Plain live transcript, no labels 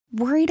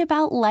Worried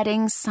about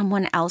letting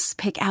someone else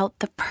pick out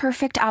the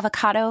perfect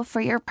avocado for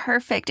your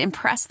perfect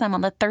impress them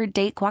on the third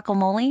date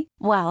guacamole?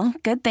 Well,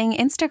 good thing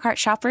Instacart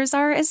shoppers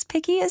are as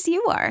picky as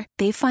you are.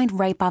 They find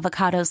ripe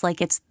avocados like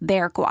it's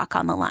their guac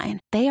on the line.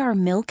 They are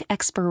milk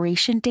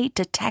expiration date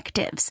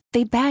detectives.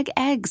 They bag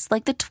eggs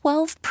like the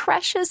 12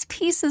 precious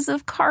pieces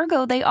of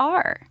cargo they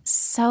are.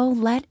 So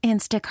let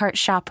Instacart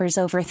shoppers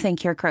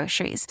overthink your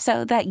groceries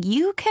so that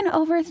you can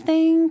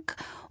overthink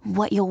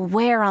what you'll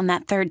wear on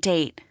that third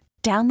date.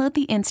 Download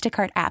the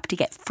Instacart app to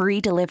get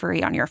free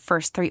delivery on your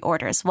first 3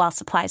 orders while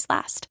supplies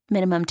last.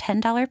 Minimum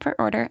 $10 per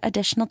order.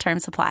 Additional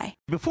terms apply.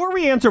 Before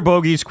we answer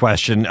Bogey's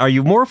question, are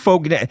you more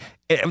focused?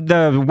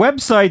 The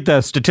website,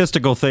 the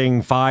statistical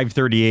thing,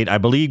 538, I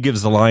believe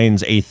gives the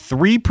Lions a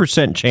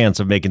 3%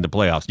 chance of making the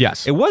playoffs.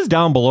 Yes. It was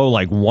down below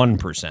like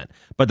 1%.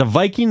 But the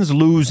Vikings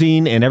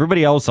losing and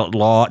everybody else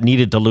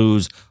needed to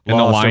lose. And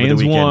the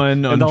Lions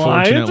won, and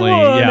unfortunately. The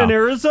Lions won in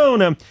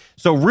Arizona.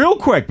 So real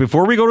quick,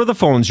 before we go to the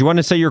phones, you want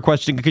to say your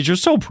question because you're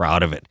so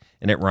proud of it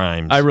and it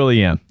rhymes. I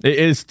really am.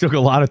 It took a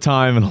lot of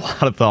time and a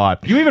lot of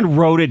thought. You even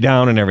wrote it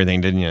down and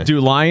everything, didn't you?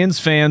 Do Lions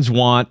fans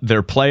want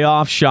their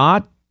playoff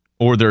shot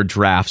or their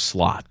draft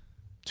slot?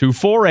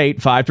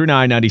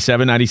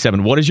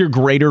 248-539-9797. What is your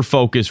greater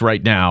focus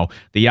right now?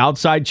 The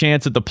outside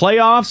chance at the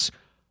playoffs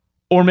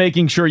or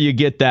making sure you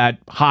get that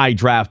high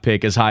draft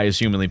pick as high as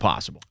humanly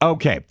possible?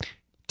 Okay.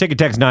 Take a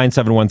text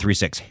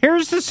 97136.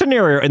 Here's the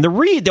scenario, and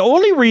the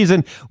only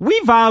reason we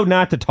vowed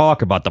not to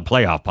talk about the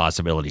playoff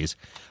possibilities.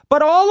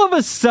 But all of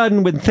a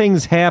sudden, when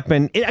things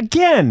happen,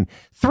 again,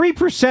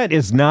 3%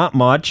 is not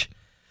much.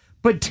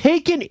 But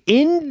taken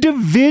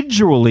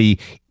individually,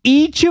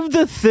 each of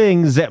the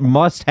things that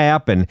must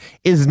happen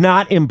is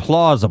not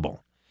implausible.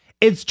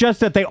 It's just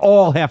that they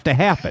all have to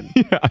happen.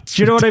 Yeah,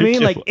 do you know what I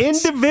mean? Like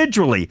ridiculous.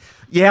 individually,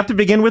 you have to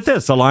begin with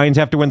this. The Lions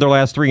have to win their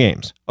last 3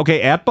 games.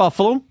 Okay, at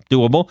Buffalo,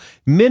 doable.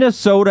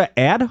 Minnesota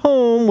at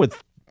home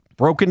with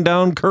broken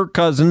down Kirk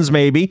Cousins,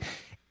 maybe.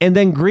 And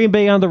then Green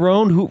Bay on the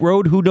road.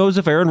 Who knows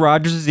if Aaron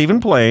Rodgers is even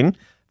playing?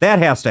 That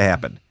has to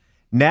happen.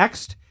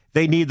 Next,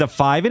 they need the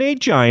 5-8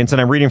 Giants,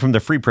 and I'm reading from the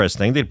Free Press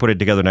thing. They put it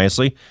together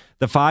nicely.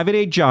 The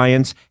 5-8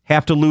 Giants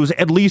have to lose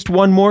at least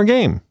one more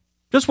game.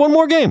 Just one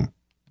more game.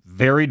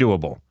 Very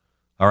doable.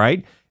 All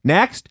right.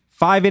 Next,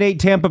 5-8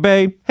 Tampa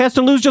Bay has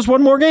to lose just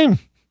one more game.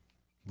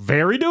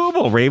 Very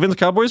doable. Ravens,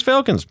 Cowboys,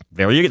 Falcons.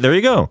 There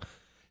you go.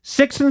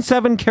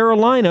 6-7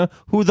 Carolina,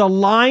 who the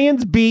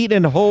Lions beat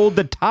and hold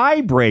the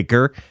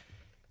tiebreaker.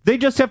 They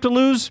just have to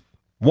lose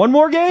one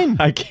more game.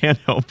 I can't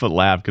help but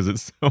laugh because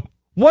it's so...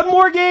 One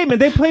more game,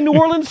 and they play New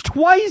Orleans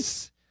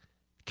twice.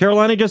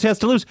 Carolina just has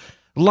to lose.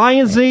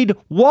 Lions need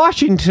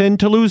Washington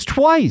to lose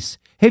twice.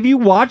 Have you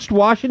watched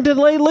Washington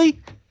lately?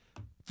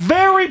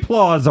 Very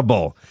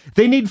plausible.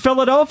 They need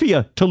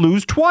Philadelphia to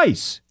lose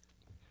twice.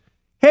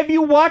 Have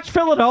you watched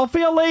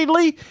Philadelphia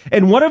lately?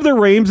 And one of their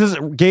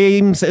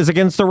games is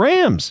against the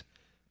Rams.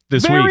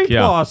 This Very week,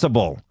 yeah.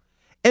 plausible.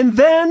 And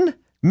then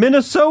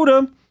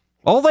Minnesota,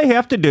 all they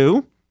have to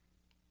do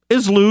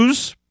is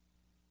lose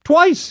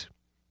twice.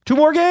 2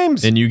 more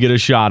games. And you get a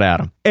shot at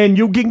them. And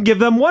you can give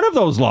them one of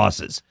those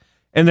losses.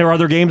 And their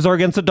other games are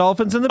against the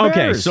Dolphins and the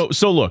Bears. Okay,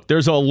 so look,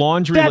 there's a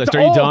laundry That's list.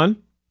 Are you all. done?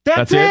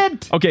 That's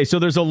it. Okay, so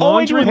there's a Oh, and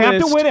laundry you have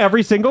list. to win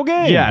every single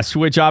game. Yes,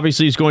 which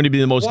obviously is going to be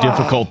the most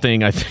difficult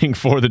thing, I think,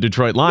 for the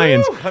Detroit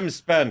Lions. Whew, I'm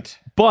spent.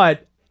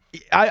 But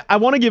I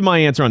want to give my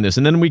answer on this,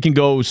 and then we can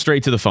go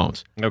straight to the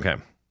phones. Okay.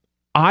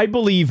 I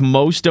believe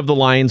most of the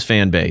Lions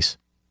fan base,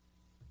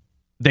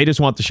 they just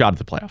want the shot at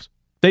the playoffs.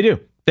 They do.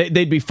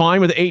 They'd be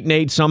fine with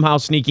 8-8 somehow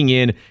sneaking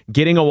in,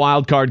 getting a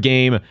wild card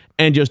game,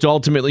 and just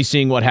ultimately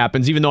seeing what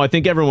happens, even though I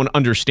think everyone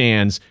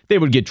understands they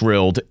would get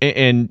drilled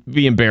and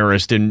be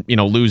embarrassed and,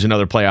 lose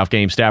another playoff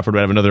game. Stafford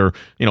would have another,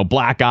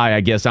 black eye, I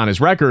guess, on his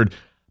record.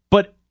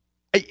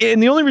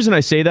 And the only reason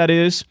I say that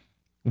is,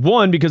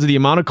 one, because of the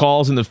amount of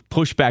calls and the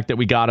pushback that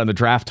we got on the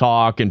draft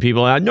talk, and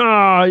people are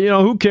like,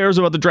 who cares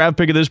about the draft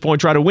pick at this point,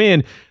 try to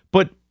win.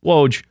 But,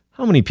 Woj,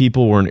 how many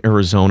people were in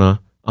Arizona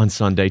on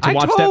Sunday to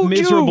watch that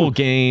miserable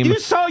game? You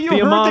saw the heard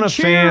amount the of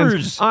cheers.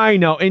 fans. I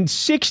know. In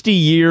 60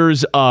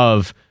 years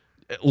of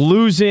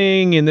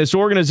losing and this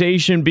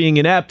organization being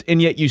inept, and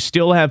yet you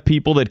still have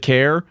people that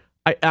care,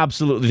 I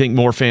absolutely think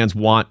more fans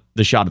want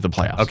the shot at the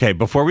playoffs. Okay,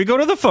 before we go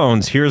to the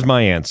phones, here's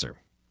my answer.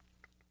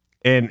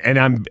 And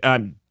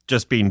I'm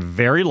just being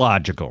very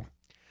logical.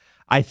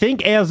 I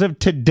think as of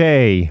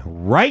today,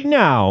 right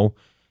now,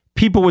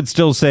 people would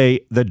still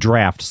say the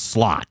draft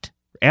slot.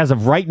 As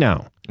of right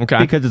now. Okay.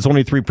 Because it's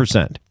only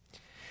 3%.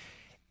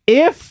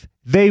 If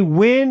they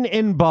win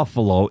in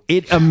Buffalo,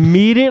 it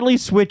immediately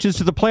switches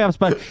to the playoff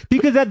spot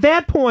because at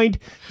that point,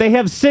 they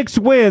have 6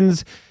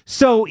 wins.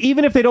 So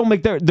even if they don't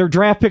make their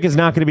draft pick is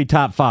not going to be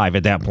top 5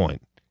 at that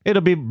point.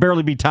 It'll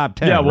barely be top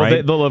 10, Yeah, well,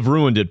 right? they'll have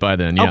ruined it by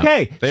then. Yeah.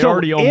 Okay. They so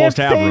already almost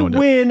have ruined If they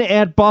win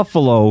at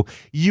Buffalo,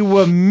 you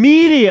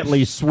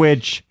immediately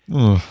switch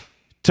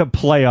to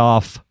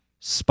playoff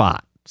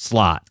slot,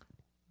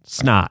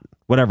 snot,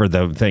 whatever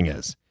the thing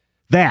is.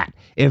 That.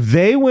 If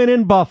they win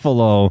in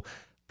Buffalo,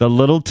 the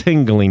little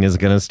tingling is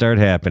going to start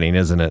happening,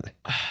 isn't it?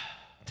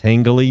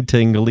 Tingly,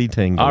 tingly,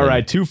 tingly. All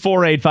right,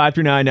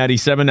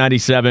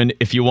 248-539-9797.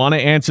 If you want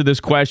to answer this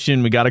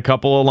question, we got a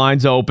couple of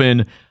lines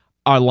open.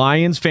 Are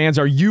Lions fans,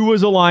 are you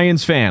as a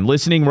Lions fan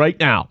listening right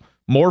now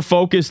more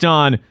focused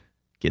on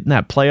getting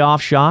that playoff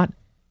shot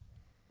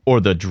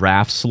or the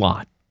draft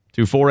slot?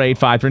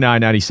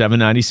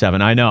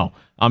 248-539-9797. I know.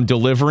 I'm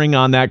delivering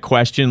on that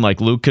question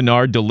like Luke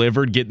Kennard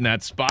delivered getting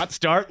that spot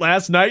start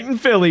last night in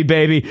Philly,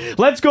 baby.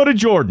 Let's go to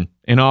Jordan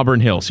in Auburn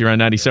Hills. You're on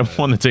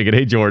 97.1 The Ticket.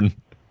 Hey, Jordan.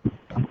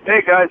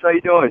 Hey, guys. How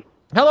you doing?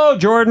 Hello,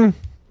 Jordan.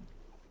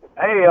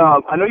 Hey,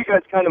 I know you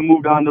guys kind of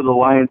moved on to the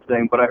Lions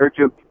thing, but I heard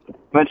you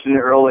mention it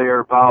earlier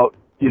about,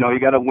 you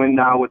got to win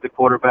now with the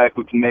quarterback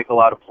who can make a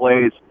lot of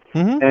plays.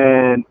 Mm-hmm.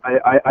 And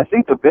I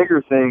think the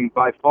bigger thing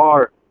by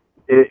far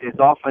is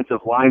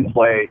offensive line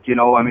play.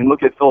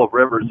 Look at Phillip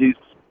Rivers. He's,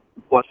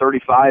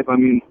 35?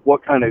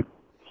 What kind of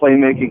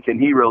playmaking can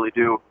he really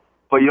do?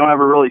 But you don't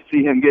ever really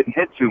see him getting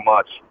hit too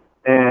much.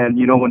 And,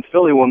 when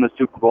Philly won the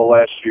Super Bowl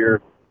last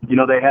year,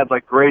 they had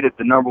graded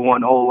the number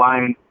one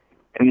O-line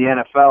in the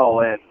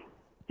NFL. And,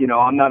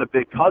 I'm not a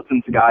big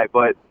Cousins guy,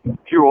 but if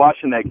you were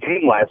watching that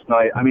game last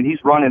night,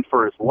 he's running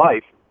for his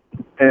life.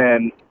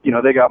 And,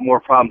 they got more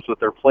problems with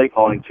their play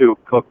calling, too.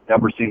 Cook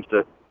never seems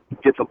to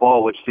get the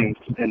ball, which seems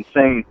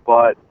insane.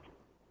 But,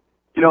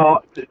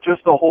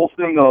 just the whole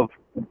thing of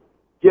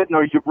getting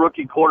your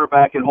rookie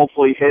quarterback and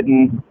hopefully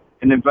hitting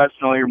and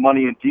investing all your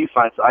money in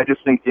defense, I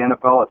just think the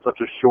NFL has such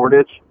a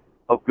shortage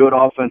of good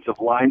offensive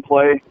line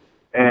play,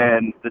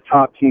 and the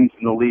top teams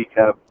in the league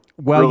have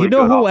Well, really you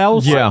know who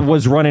else Yeah.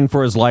 was running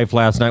for his life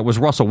last night was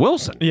Russell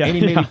Wilson. Yeah. And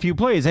he made a few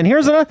plays. And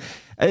here's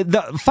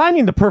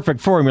finding the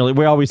perfect formula.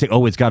 We always say,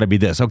 it's got to be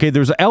this. Okay,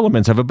 there's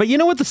elements of it. But you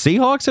know what the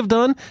Seahawks have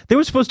done? They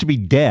were supposed to be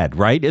dead,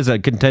 right, as a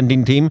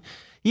contending team.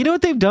 You know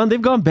what they've done?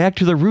 They've gone back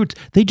to their roots.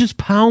 They just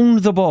pound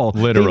the ball.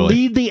 Literally. They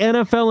lead the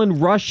NFL in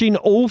rushing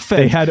offense.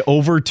 They had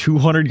over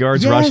 200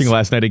 yards Yes. rushing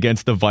last night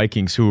against the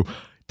Vikings, who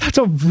that's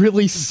a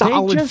really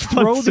solid They just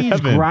front throw these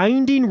seven.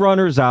 grinding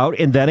runners out,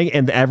 and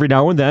every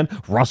now and then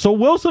Russell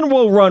Wilson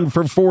will run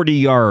for 40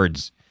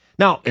 yards.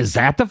 Now, is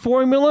that the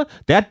formula?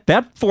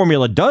 That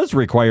formula does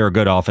require a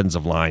good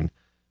offensive line,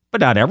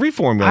 but not every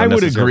formula. I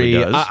would necessarily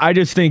agree. does. I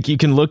just think you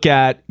can look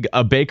at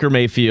a Baker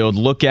Mayfield,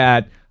 look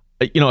at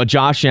a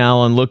Josh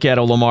Allen, look at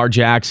a Lamar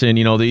Jackson.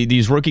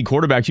 These rookie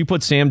quarterbacks. You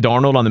put Sam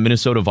Darnold on the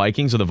Minnesota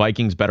Vikings, are the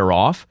Vikings better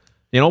off?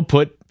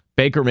 Put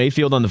Baker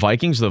Mayfield on the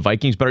Vikings, are the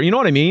Vikings better? You know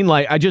what I mean?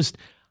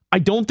 I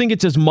don't think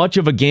it's as much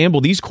of a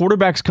gamble. These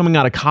quarterbacks coming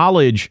out of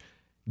college,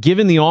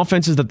 given the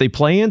offenses that they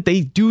play in,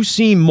 they do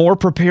seem more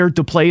prepared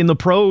to play in the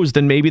pros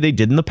than maybe they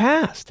did in the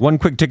past. One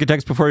quick ticket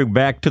text before we go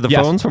back to the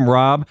Yes. phones from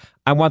Rob.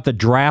 I want the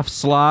draft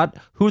slot.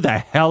 Who the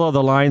hell are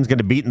the Lions going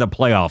to beat in the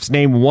playoffs?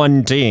 Name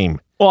one team.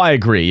 Well, I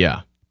agree,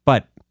 yeah.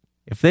 But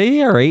if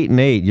they are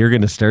 8-8, you're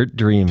going to start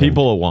dreaming.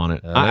 People will want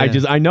it.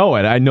 I know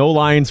it. I know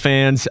Lions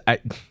fans.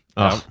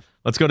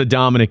 Let's go to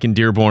Dominic in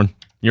Dearborn.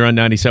 You're on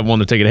 97.1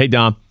 The Ticket. Hey,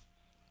 Dom.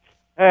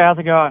 Hey, how's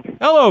it going?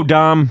 Hello,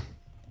 Dom.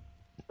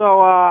 So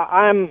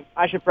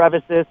I should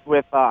preface this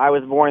with I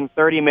was born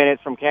 30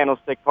 minutes from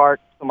Candlestick Park,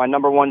 so my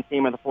number one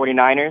team are the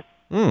 49ers.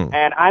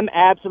 And I'm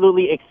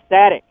absolutely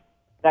ecstatic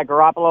that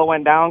Garoppolo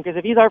went down, because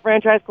if he's our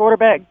franchise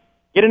quarterback,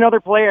 get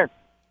another player.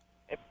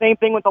 Same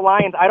thing with the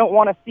Lions. I don't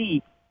want to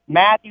see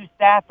Matthew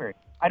Stafford.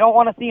 I don't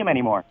want to see him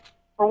anymore.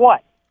 For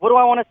what? What do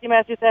I want to see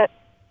Matthew Stafford?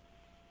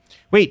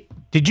 Wait,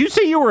 did you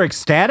say you were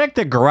ecstatic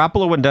that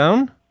Garoppolo went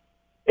down?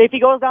 If he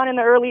goes down in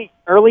the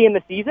early in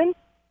the season,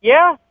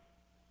 yeah.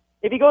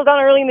 If he goes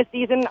down early in the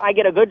season, I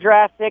get a good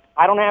draft pick.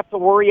 I don't have to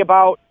worry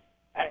about.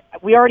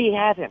 We already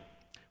have him.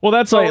 Well,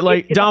 that's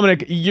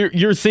Dominic,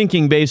 your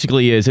thinking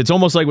basically is it's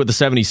almost like with the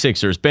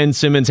 76ers. Ben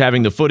Simmons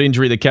having the foot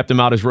injury that kept him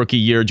out his rookie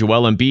year,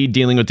 Joel Embiid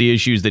dealing with the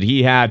issues that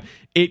he had.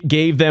 It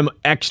gave them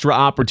extra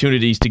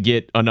opportunities to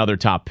get another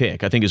top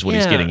pick, I think is what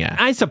he's getting at.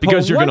 I suppose.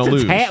 Because you're going to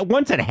lose.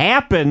 Once it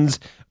happens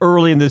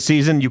early in the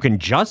season, you can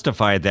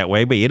justify it that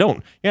way, but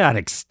you're not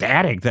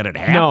ecstatic that it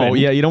happened. No,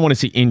 yeah, you don't want to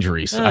see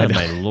injuries. Oh,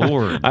 my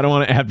Lord. I don't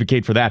want to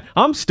advocate for that.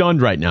 I'm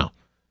stunned right now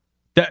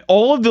that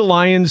all of the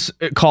Lions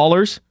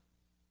callers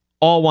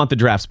all want the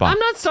draft spot. I'm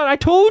not stunned. I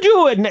told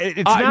you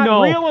it's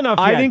not real enough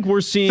yet. I think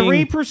we're seeing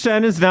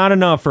 3% is not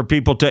enough for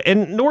people to,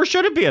 and nor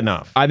should it be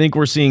enough. I think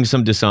we're seeing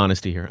some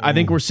dishonesty here. I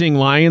think we're seeing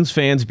Lions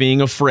fans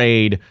being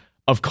afraid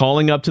of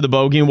calling up to the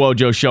Bogey and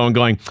Wojo show and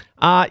going,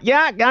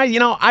 yeah, guys,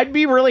 I'd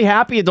be really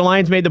happy if the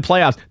Lions made the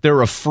playoffs.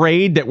 They're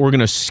afraid that we're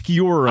going to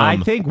skewer them. I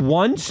think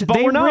once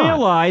they we're not.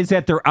 realize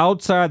that they're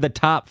outside the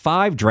top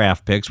 5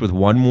 draft picks with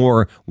one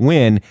more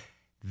win,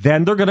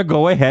 then they're going to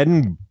go ahead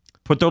and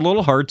put their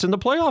little hearts in the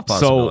playoff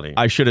possibility. So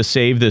I should have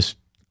saved this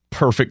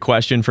perfect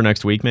question for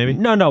next week, maybe?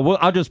 No. Well,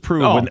 I'll just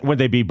prove when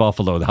they beat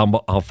Buffalo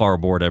how far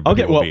aboard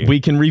everybody will be. We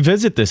can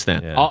revisit this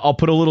then. Yeah. I'll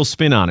put a little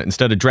spin on it.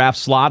 Instead of draft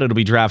slot, it'll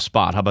be draft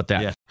spot. How about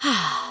that?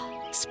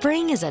 Yeah.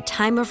 Spring is a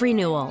time of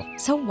renewal,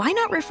 so why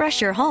not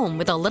refresh your home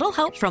with a little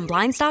help from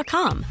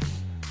Blinds.com?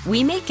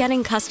 We make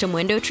getting custom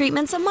window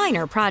treatments a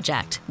minor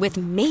project with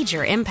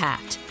major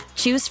impact.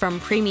 Choose from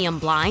premium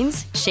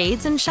blinds,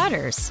 shades, and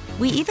shutters.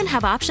 We even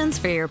have options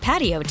for your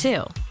patio,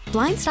 too.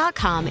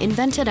 Blinds.com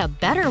invented a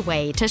better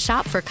way to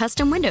shop for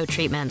custom window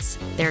treatments.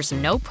 There's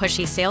no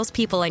pushy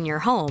salespeople in your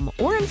home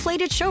or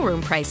inflated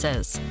showroom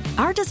prices.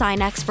 Our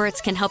design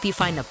experts can help you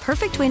find the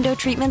perfect window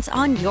treatments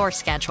on your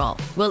schedule.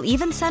 We'll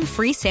even send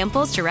free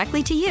samples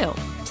directly to you.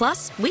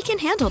 Plus, we can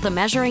handle the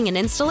measuring and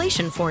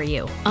installation for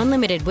you.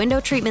 Unlimited window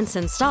treatments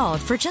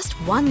installed for just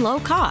one low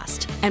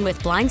cost. And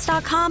with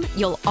Blinds.com,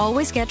 you'll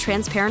always get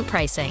transparent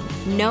pricing.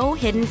 No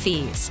hidden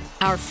fees.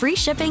 Our free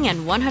shipping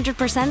and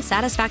 100%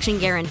 satisfaction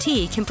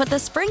guarantee can put the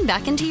spring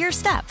back into your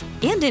step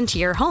and into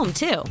your home,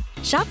 too.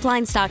 Shop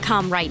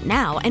Blinds.com right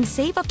now and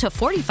save up to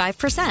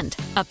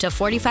 45%. Up to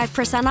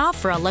 45% off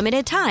for a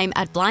limited time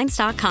at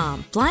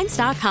Blinds.com.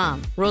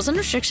 Blinds.com. Rules and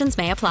restrictions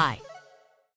may apply.